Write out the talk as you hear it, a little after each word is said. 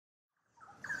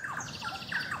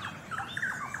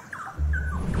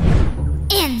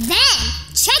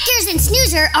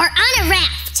Snoozer are on a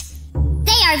raft.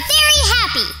 They are very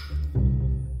happy.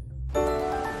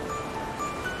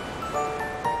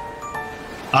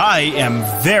 I am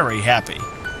very happy.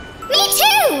 Me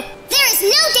too! There is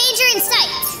no danger in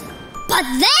sight. But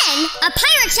then, a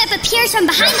pirate ship appears from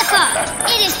behind the fog.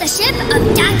 It is the ship of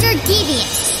Dr.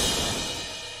 Devious.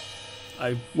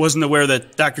 I wasn't aware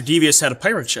that Dr. Devious had a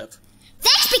pirate ship.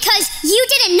 That's because you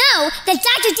didn't know that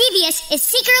Dr. Devious is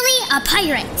secretly a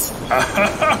pirate.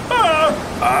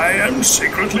 I am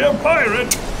secretly a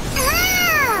pirate.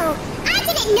 Oh, I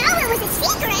didn't know it was a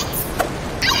secret.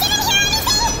 I didn't hear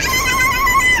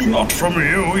anything. Not from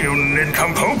you, you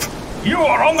nincompoop. You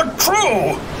are on the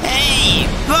crew. Hey,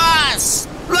 boss!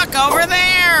 Look over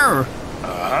there!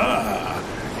 Ah,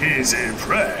 easy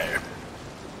prey.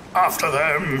 After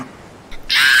them.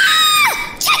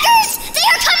 Ah! Checkers! They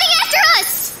are coming after us!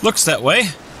 Looks that way.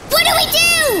 What do we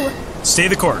do? Stay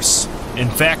the course. In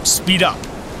fact, speed up.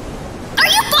 Are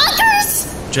you bonkers?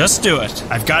 Just do it.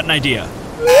 I've got an idea.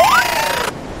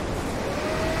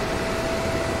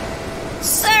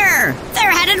 Sir,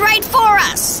 they're headed right for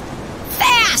us.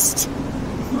 Fast!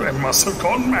 They must have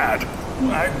gone mad.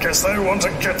 I guess they want to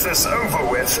get this over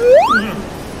with.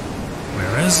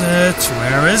 Where is it?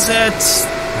 Where is it?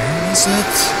 Where is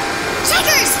it?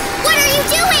 Checkers! What are you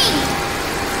doing?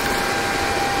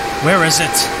 Where is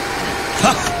it?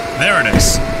 Ha! There it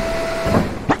is.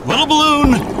 Little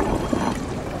balloon.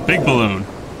 Big balloon.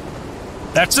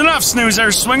 That's enough,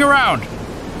 Snoozer. Swing around.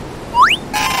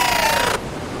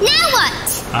 Now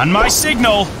what? On my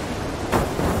signal.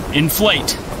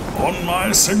 Inflate. On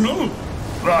my signal,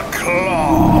 the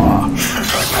claw.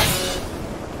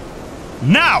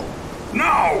 Now!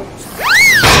 Now!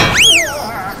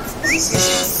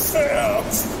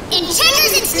 And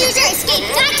Checkers and Snoozer escape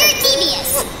Dr.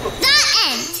 Devious. The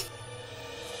end.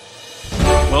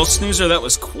 Well, Snoozer, that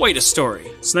was quite a story.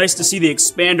 It's nice to see the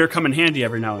expander come in handy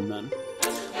every now and then.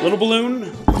 Little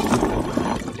balloon.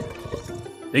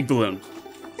 Big balloon.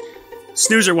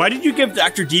 Snoozer, why did you give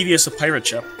Dr. Devious a pirate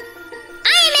ship?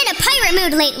 I am in a pirate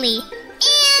mood lately.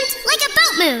 And like a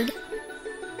boat mood.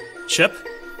 Ship?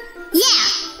 Yeah,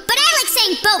 but I like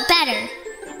saying boat better.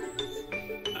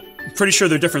 I'm pretty sure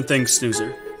they're different things,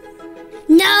 Snoozer.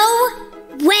 No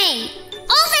way.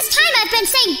 All this time I've been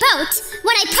saying boat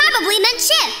when I probably meant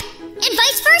ship. And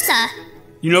vice versa.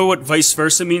 You know what vice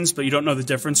versa means, but you don't know the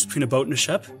difference between a boat and a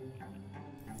ship?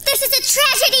 This is a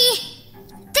tragedy.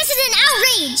 This is an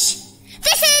outrage.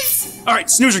 This is... All right,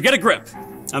 Snoozer, get a grip.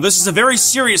 Now, this is a very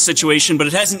serious situation, but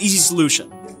it has an easy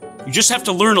solution. You just have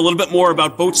to learn a little bit more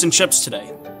about boats and ships today.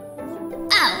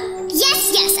 Oh,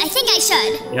 yes, I think I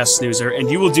should. Yes, Snoozer, and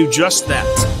you will do just that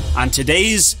on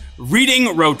today's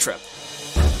Reading Road Trip.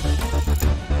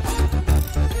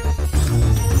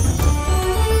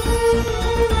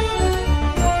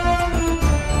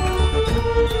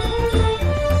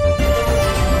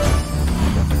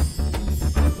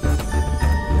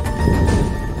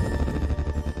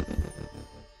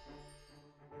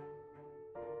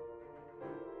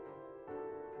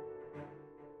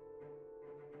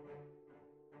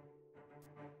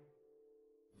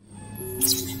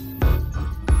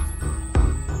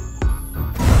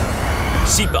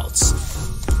 Seatbelts.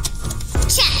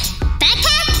 Check.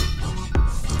 Backpack?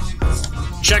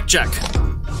 Check.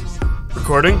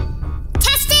 Recording?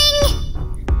 Testing.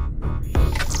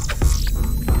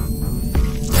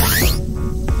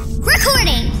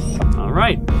 Recording. All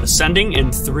right, ascending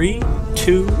in 3,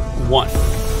 2, 1.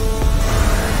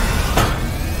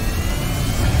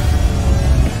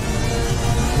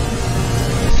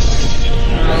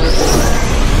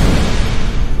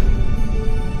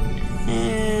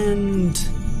 And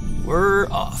we're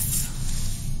off.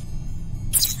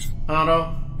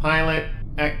 Autopilot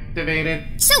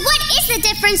activated. So what is the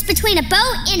difference between a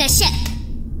boat and a ship?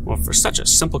 Well, for such a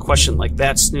simple question like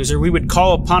that, Snoozer, we would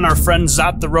call upon our friend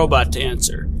Zot the robot to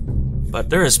answer. But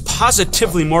there is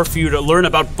positively more for you to learn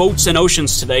about boats and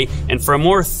oceans today, and for a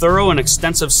more thorough and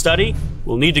extensive study,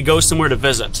 we'll need to go somewhere to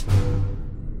visit.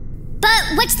 But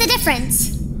what's the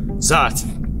difference? Zot.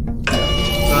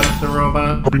 Not the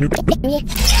robot. A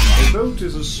boat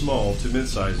is a small to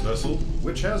mid-sized vessel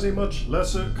which has a much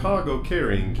lesser cargo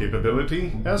carrying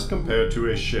capability as compared to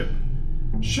a ship.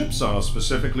 Ships are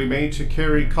specifically made to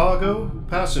carry cargo,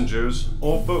 passengers,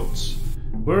 or boats,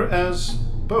 whereas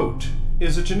boat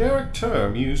is a generic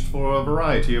term used for a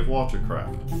variety of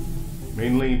watercraft.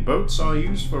 Mainly, boats are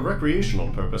used for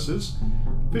recreational purposes,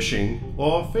 fishing,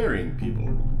 or ferrying people.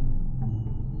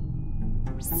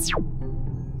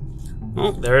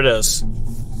 Oh, there it is.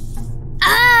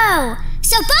 Oh,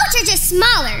 so boats are just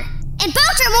smaller. And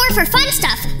boats are more for fun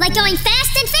stuff, like going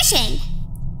fast and fishing.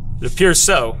 It appears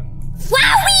so.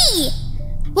 Wowee!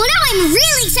 Well, now I'm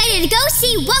really excited to go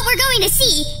see what we're going to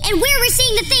see and where we're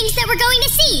seeing the things that we're going to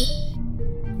see.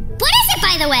 What is it,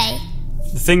 by the way?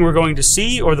 The thing we're going to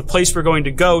see, or the place we're going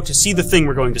to go to see the thing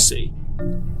we're going to see?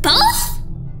 Both?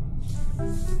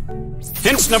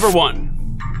 Hint number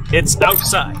 1, it's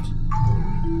outside.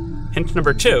 Hint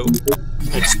number 2,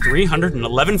 it's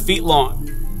 311 feet long.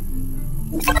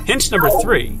 Hint number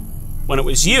 3, when it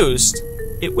was used,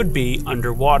 it would be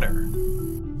underwater.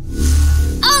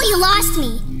 Oh, you lost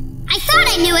me. I thought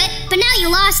I knew it, but now you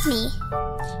lost me.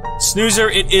 Snoozer,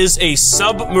 it is a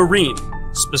submarine.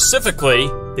 Specifically,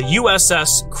 the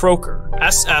USS Croker,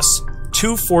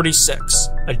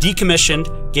 SS-246, a decommissioned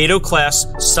Gato-class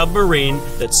submarine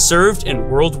that served in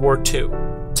World War II.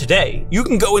 Today, you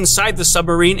can go inside the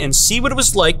submarine and see what it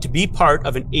was like to be part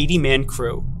of an 80-man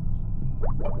crew.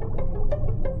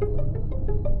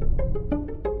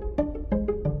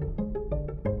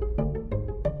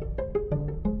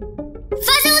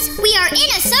 Fuzzles, we are in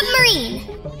a submarine.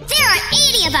 There are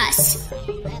 80 of us.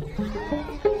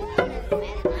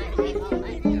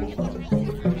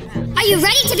 Are you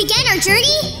ready to begin our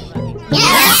journey?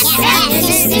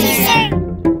 Yes, Snoozer.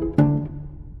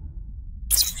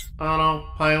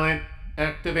 Autopilot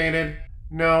activated.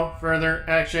 No further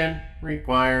action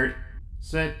required.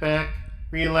 Sit back,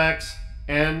 relax,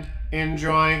 and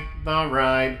enjoy the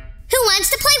ride. Who wants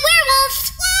to play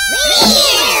werewolf?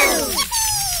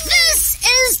 This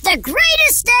is the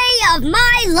greatest day of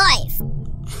my life.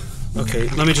 Okay,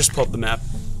 let me just pull up the map.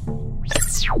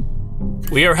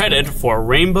 We are headed for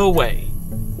Rainbow Way.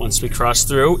 Once we cross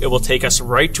through, it will take us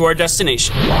right to our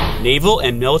destination, Naval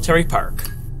and Military Park.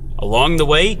 Along the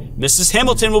way, Mrs.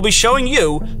 Hamilton will be showing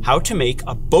you how to make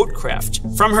a boat craft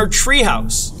from her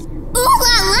treehouse. Ooh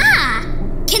la la!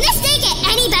 Can this day get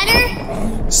any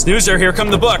better? Snoozer, here come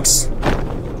the books.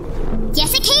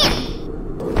 Yes, it can.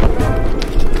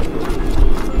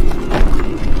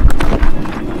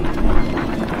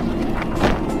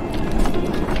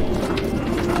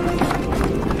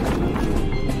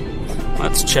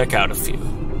 Let's check out a few.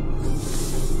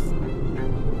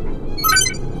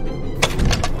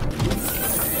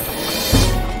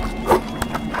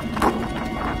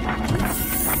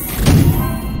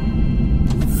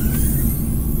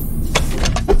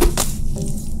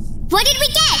 What did we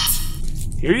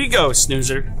get? Here you go,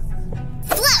 Snoozer.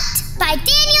 Float by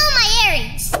Daniel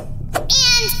Miyares.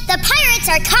 And The Pirates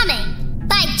Are Coming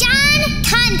by John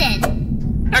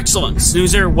Condon. Excellent,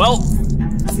 Snoozer. Well,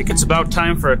 I think it's about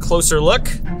time for a closer look.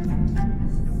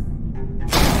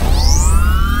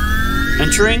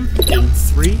 Entering in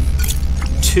 3,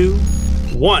 2,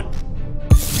 1.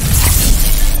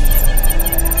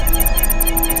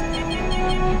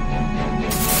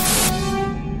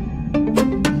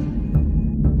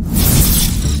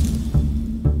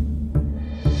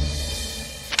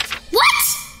 What?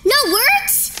 No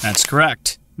words? That's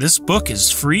correct. This book is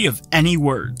free of any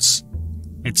words.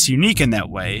 It's unique in that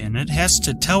way, and it has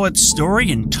to tell its story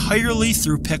entirely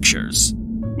through pictures.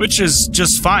 Which is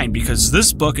just fine, because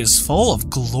this book is full of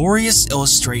glorious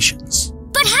illustrations.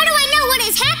 But how do I know what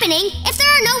is happening if there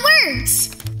are no words?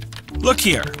 Look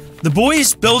here. The boy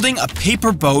is building a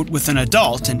paper boat with an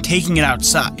adult and taking it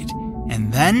outside.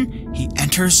 And then he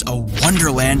enters a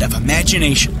wonderland of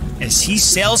imagination as he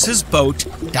sails his boat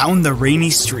down the rainy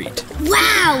street.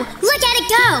 Wow! Look at it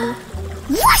go!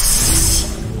 Whoosh!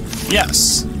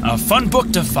 Yes, a fun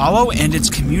book to follow, and it's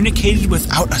communicated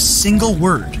without a single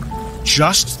word,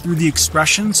 just through the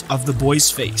expressions of the boy's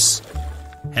face.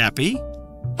 Happy,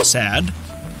 sad,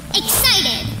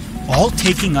 Excited! all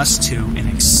taking us to an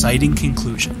exciting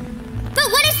conclusion. But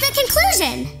what is the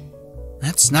conclusion?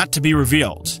 That's not to be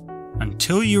revealed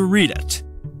until you read it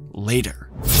later.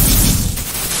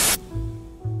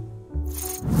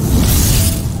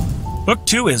 Book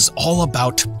 2 is all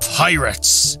about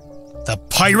pirates. The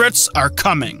pirates are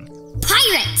coming.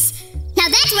 Pirates! Now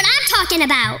that's what I'm talking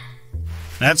about!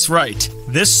 That's right.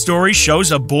 This story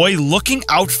shows a boy looking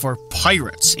out for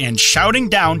pirates and shouting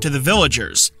down to the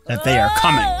villagers that they are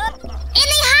coming. And they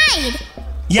hide!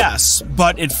 Yes,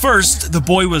 but at first the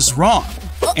boy was wrong.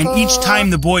 And each time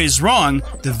the boy is wrong,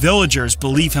 the villagers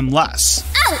believe him less.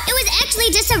 Oh, it was actually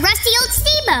just a rusty old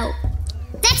steamboat.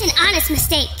 That's an honest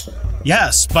mistake.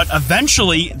 Yes, but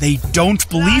eventually they don't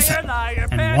believe him.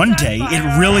 And one day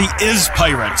it really is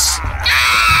pirates.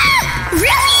 Ah!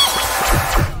 Really?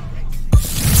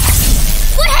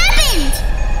 What happened?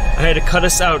 I had to cut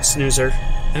us out, Snoozer.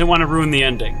 I didn't want to ruin the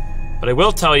ending. But I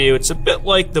will tell you, it's a bit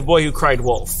like The Boy Who Cried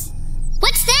Wolf.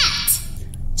 What's that?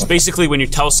 It's basically when you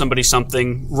tell somebody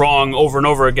something wrong over and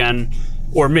over again,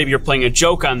 or maybe you're playing a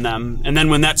joke on them, and then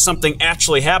when that something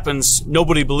actually happens,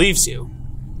 nobody believes you.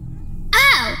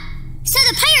 So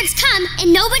the pirates come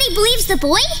and nobody believes the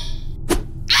boy?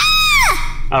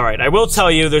 Ah! Alright, I will tell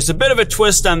you, there's a bit of a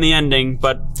twist on the ending,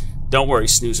 but don't worry,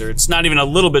 Snoozer. It's not even a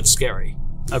little bit scary.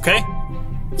 Okay?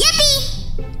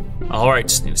 Yippee! Alright,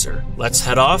 Snoozer. Let's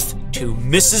head off to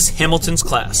Mrs. Hamilton's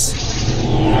class.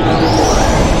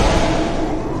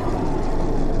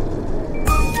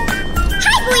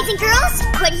 Hi, boys and girls!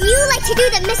 Would you like to do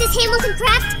the Mrs. Hamilton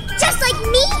craft just like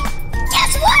me?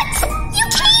 Guess what? You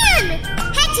can!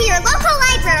 Head to your local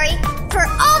library for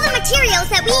all the materials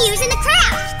that we use in the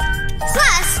craft.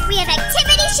 Plus, we have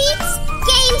activity sheets,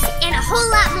 games, and a whole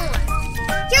lot more.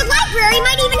 Your library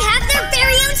might even have their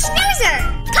very own Snoozer!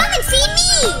 Come and see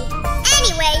me!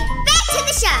 Anyway, back to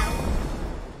the show.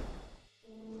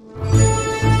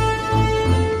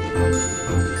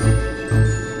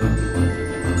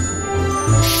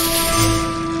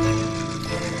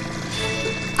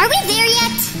 Are we there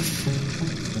yet?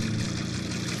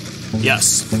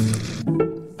 Yes.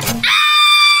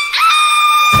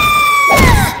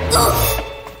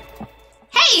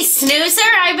 Hey,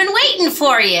 Snoozer, I've been waiting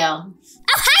for you. Oh,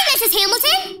 hi, Mrs.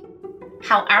 Hamilton.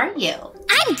 How are you?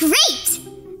 I'm great.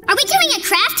 Are we doing a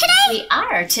craft today? We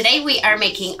are. Today we are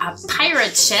making a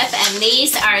pirate ship, and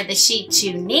these are the sheets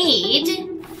you need.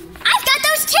 I've got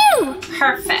those too.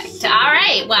 Perfect. All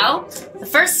right, well, the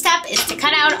first step is to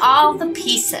cut out all the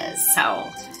pieces. So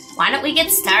why don't we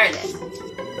get started?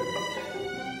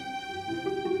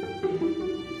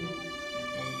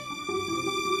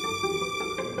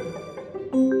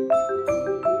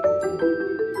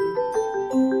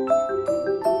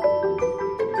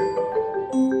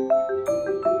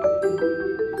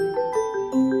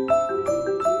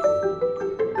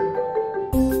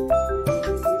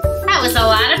 That was a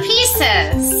lot of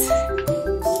pieces.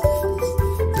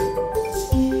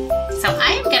 So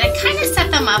I am going to kind of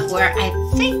set them up where I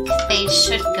think they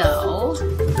should go.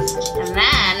 And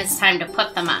then it's time to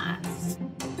put them on.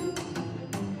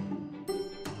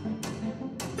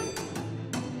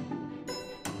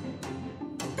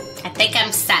 I think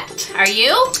I'm set. Are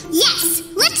you? Yes,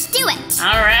 let's do it.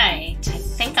 All right. I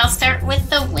think I'll start with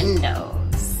the windows.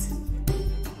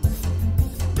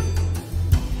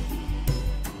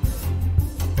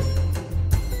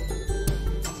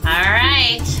 All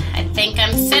right, I think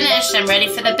I'm finished. I'm ready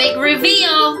for the big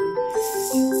reveal.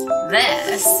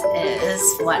 This is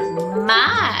what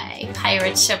my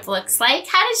pirate ship looks like.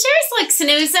 How does yours look,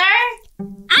 Snoozer?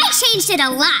 I changed it a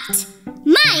lot.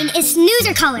 Mine is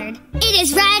Snoozer colored. It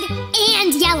is red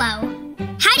and yellow.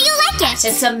 How do you like it?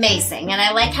 It's amazing, and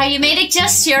I like how you made it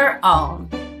just your own.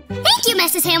 Thank you,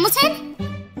 Mrs. Hamilton.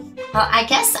 Well, I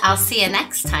guess I'll see you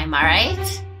next time, all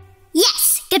right?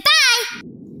 Yes, goodbye.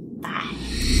 Bye.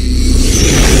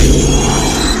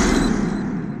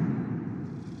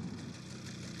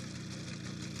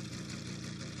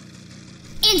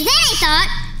 And then I thought,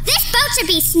 this boat should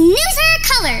be Snoozer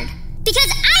colored. Because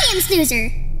I am Snoozer,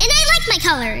 and I like my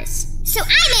colors. So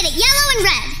I made it yellow and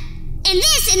red. And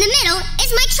this in the middle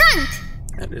is my trunk.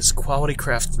 That is quality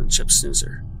craftsmanship,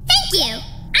 Snoozer. Thank you. I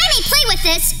may play with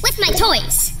this with my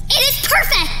toys. It is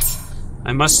perfect.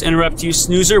 I must interrupt you,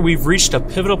 Snoozer. We've reached a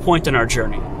pivotal point in our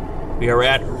journey. We are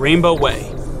at Rainbow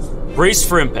Way. Brace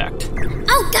for impact.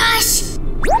 Oh gosh.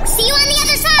 See you on the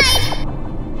other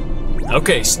side.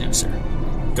 Okay, Snoozer.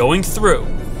 Going through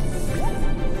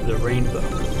the rainbow.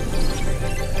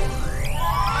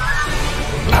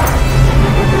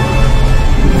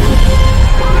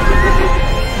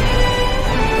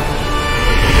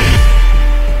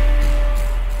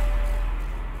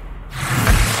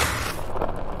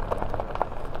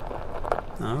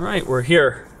 All right, we're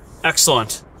here.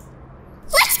 Excellent.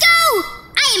 Let's go!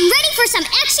 I am ready for some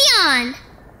action!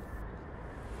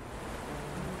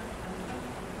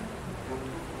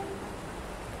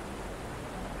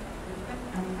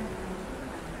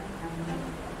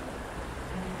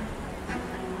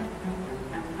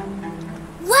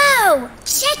 Whoa!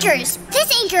 Checkers!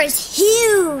 This anchor is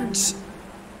huge!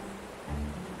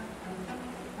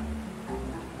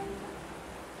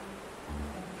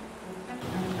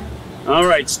 All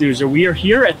right, Snoozer, we are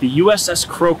here at the USS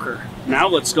Croker. Now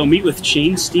let's go meet with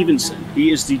Shane Stevenson.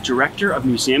 He is the Director of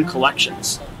Museum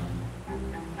Collections.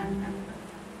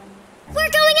 We're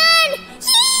going on!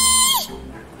 Yee!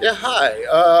 Yeah, hi.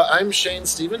 I'm Shane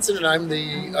Stevenson, and I'm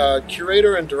the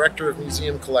Curator and Director of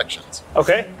Museum Collections.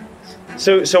 Okay.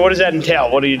 So what does that entail?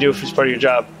 What do you do as part of your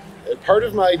job? Part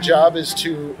of my job is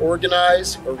to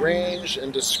organize, arrange,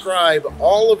 and describe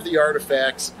all of the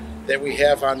artifacts that we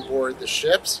have on board the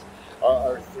ships,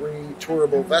 our 3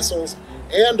 tourable vessels,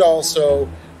 and also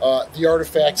the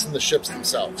artifacts in the ships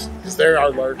themselves, because they're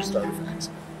our largest artifacts.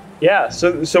 Yeah,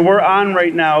 so we're on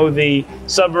right now the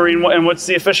submarine, and what's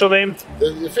the official name?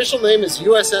 The official name is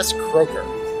USS Croker.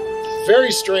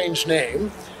 Very strange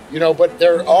name, you know, but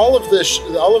they're all of the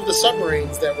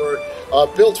submarines that were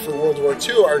built for World War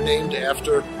II are named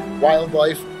after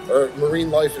wildlife or marine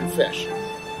life and fish.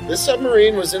 This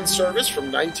submarine was in service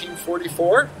from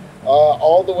 1944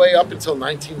 all the way up until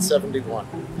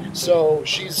 1971. So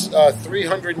she's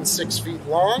 306 feet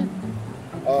long.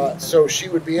 So she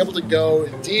would be able to go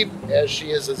deep as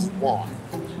she is as long.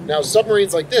 Now,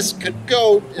 submarines like this could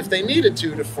go, if they needed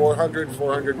to 400,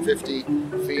 450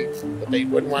 feet, but they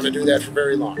wouldn't want to do that for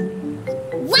very long.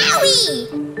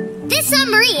 Wowie! This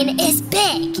submarine is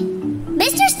big.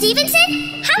 Mr.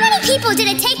 Stevenson, how many people did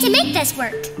it take to make this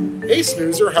work? Hey,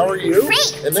 Snoozer, how are you?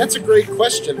 Great. And that's a great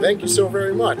question. Thank you so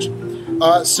very much.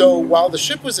 So while the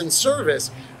ship was in service,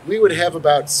 we would have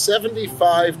about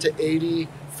 75 to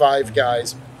 85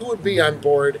 guys who would be on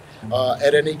board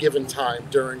at any given time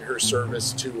during her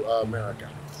service to America.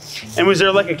 And was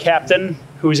there like a captain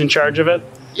who was in charge of it?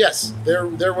 Yes,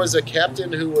 there was a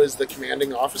captain who was the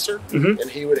commanding officer, and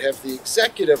he would have the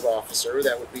executive officer,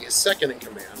 that would be his second in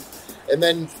command, and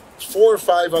then 4 or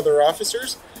 5 other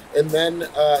officers, and then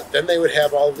they would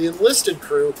have all the enlisted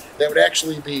crew that would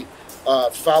actually be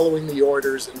following the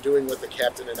orders and doing what the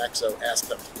captain and XO asked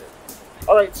them to do.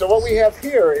 All right, so what we have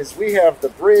here is we have the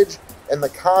bridge and the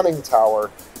conning tower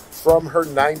from her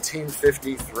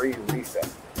 1953 refit.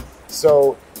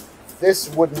 So this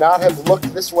would not have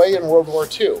looked this way in World War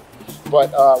II,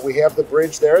 but we have the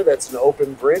bridge there. That's an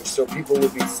open bridge, so people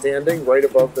would be standing right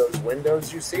above those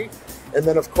windows you see. And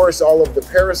then, of course, all of the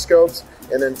periscopes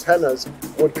and antennas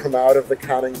would come out of the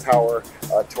conning tower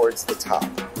towards the top.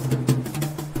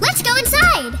 Let's go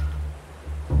inside!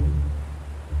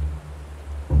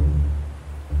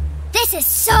 This is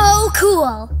so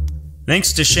cool!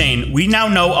 Thanks to Shane, we now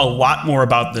know a lot more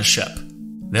about the ship.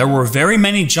 There were very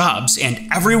many jobs, and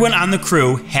everyone on the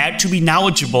crew had to be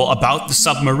knowledgeable about the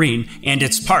submarine and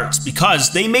its parts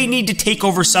because they may need to take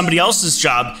over somebody else's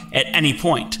job at any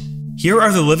point. Here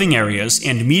are the living areas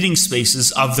and meeting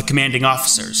spaces of the commanding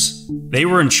officers. They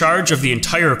were in charge of the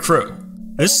entire crew.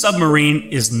 This submarine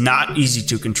is not easy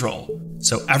to control,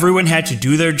 so everyone had to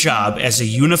do their job as a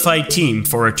unified team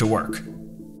for it to work.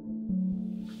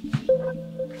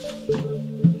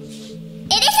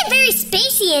 It isn't very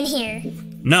spacey in here.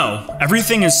 No,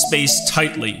 everything is spaced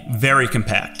tightly, very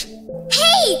compact.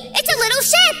 Hey, it's a little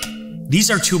ship!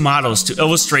 These are 2 models to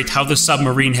illustrate how the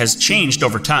submarine has changed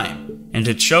over time, and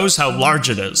it shows how large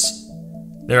it is.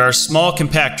 There are small,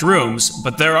 compact rooms,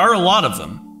 but there are a lot of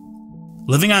them.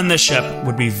 Living on this ship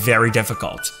would be very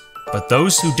difficult, but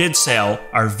those who did sail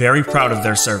are very proud of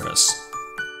their service.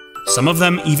 Some of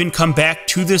them even come back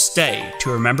to this day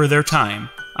to remember their time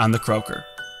on the Croker.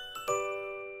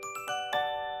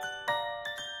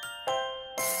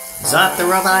 Zot the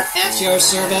Robot at your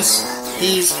service.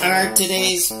 These are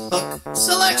today's book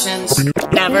selections.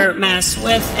 Never Mess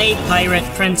with a Pirate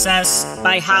Princess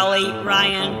by Holly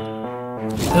Ryan.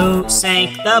 Who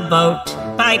Sank the Boat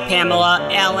by Pamela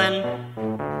Allen.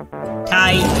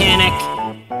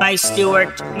 Titanic by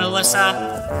Stewart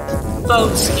Melissa.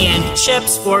 Boats and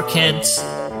Ships for Kids.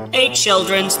 A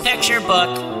children's picture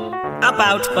book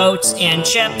about boats and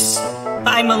ships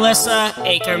by Melissa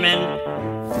Ackerman.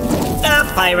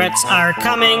 The Pirates Are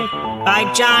Coming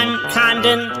by John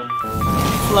Condon.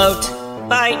 Float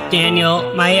by Daniel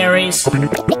Miyares.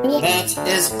 That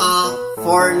is all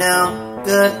for now.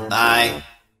 Goodbye.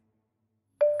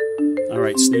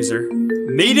 Alright, Snoozer.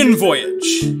 Maiden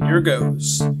Voyage. Here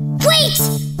goes. Wait!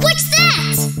 What's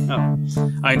that? Oh,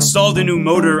 I installed a new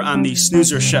motor on the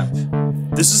Snoozer ship.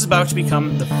 This is about to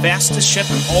become the fastest ship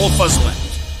in all of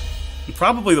Fuzzland. And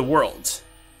probably the world.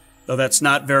 Though that's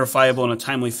not verifiable in a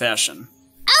timely fashion.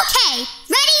 Okay,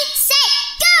 ready, set,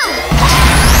 go!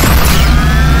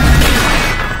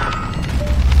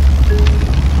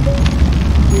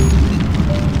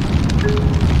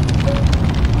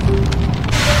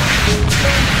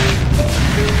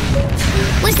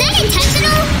 Was that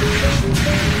intentional?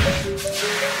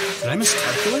 Did I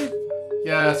miscalculate?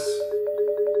 Yes.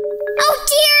 Oh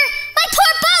dear, my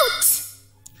poor boat!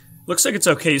 Looks like it's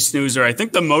okay, Snoozer. I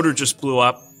think the motor just blew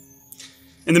up.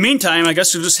 In the meantime, I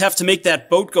guess you'll just have to make that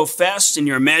boat go fast in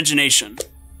your imagination.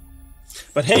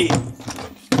 But hey,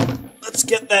 let's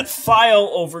get that file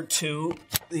over to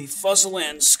the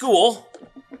Fuzzland School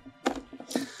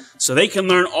so they can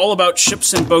learn all about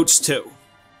ships and boats too.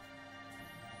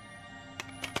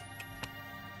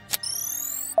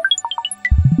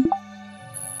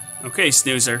 Okay,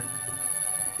 Snoozer.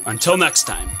 Until next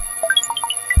time.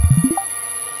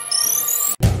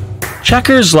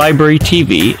 Checkers Library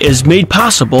TV is made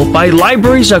possible by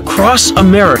libraries across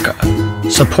America.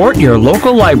 Support your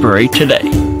local library today.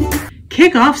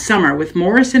 Kick off summer with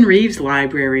Morrisson-Reeves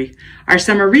Library. Our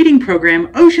summer reading program,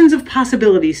 Oceans of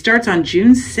Possibility, starts on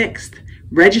June 6th.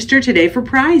 Register today for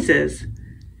prizes.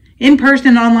 In-person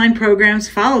and online programs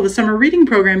follow the summer reading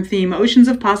program theme, Oceans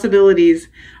of Possibilities.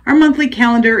 Our monthly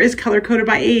calendar is color-coded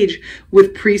by age,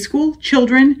 with preschool,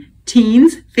 children,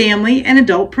 teens, family, and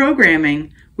adult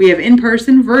programming. We have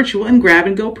in-person, virtual, and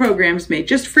grab-and-go programs made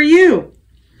just for you.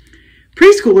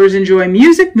 Preschoolers enjoy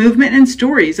music, movement, and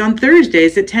stories on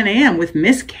Thursdays at 10 a.m. with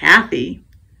Miss Kathy.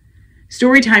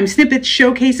 Storytime Snippets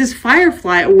showcases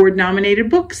Firefly Award-nominated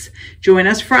books. Join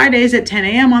us Fridays at 10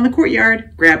 a.m. on the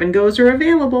courtyard. Grab-and-goes are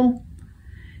available.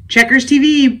 Checkers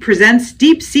TV presents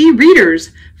Deep Sea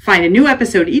Readers. Find a new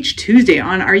episode each Tuesday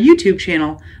on our YouTube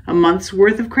channel. A month's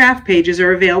worth of craft pages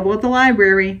are available at the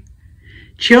library.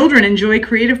 Children enjoy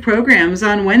creative programs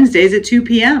on Wednesdays at 2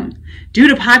 p.m. Due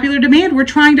to popular demand, we're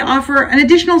trying to offer an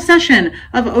additional session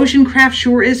of Ocean Craft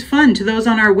Sure is Fun to those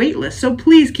on our wait list, so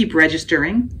please keep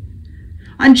registering.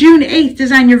 On June 8th,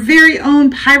 design your very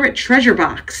own pirate treasure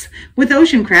box with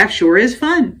Ocean Craft Sure is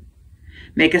Fun.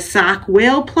 Make a sock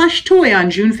whale plush toy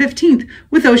on June 15th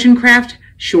with Ocean Craft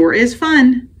Sure is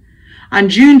Fun. On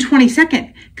June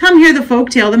 22nd, come hear the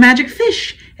folktale The Magic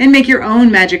Fish and make your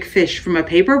own magic fish from a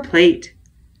paper plate.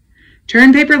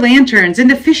 Turn paper lanterns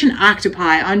into fish and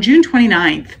octopi on June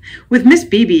 29th with Miss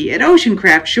Beebe at Ocean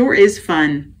Craft Sure is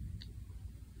Fun.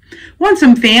 Want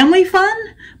some family fun?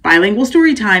 Bilingual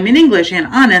story time in English and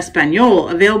en Espanol,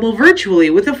 available virtually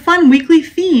with a fun weekly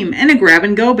theme and a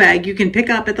grab-and-go bag you can pick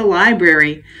up at the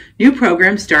library. New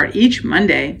programs start each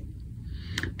Monday.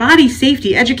 Body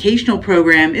Safety Educational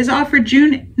Program is offered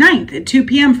June 9th at 2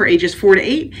 p.m. for ages 4 to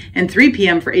 8 and 3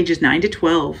 p.m. for ages 9 to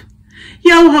 12.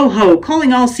 Yo-ho-ho,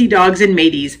 calling all sea dogs and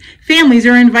mateys. Families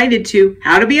are invited to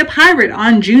How to Be a Pirate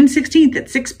on June 16th at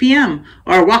 6 p.m.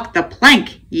 or Walk the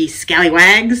Plank, ye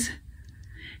scallywags.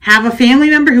 Have a family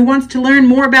member who wants to learn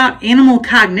more about animal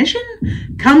cognition?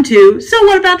 Come to So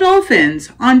What About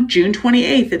Dolphins on June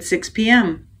 28th at 6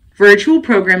 p.m. Virtual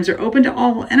programs are open to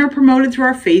all and are promoted through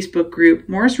our Facebook group,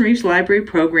 Morrisson-Reeves Library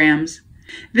Programs.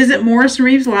 Visit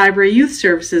Morrisson-Reeves Library Youth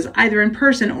Services either in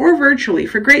person or virtually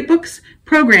for great books,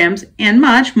 programs, and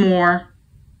much more.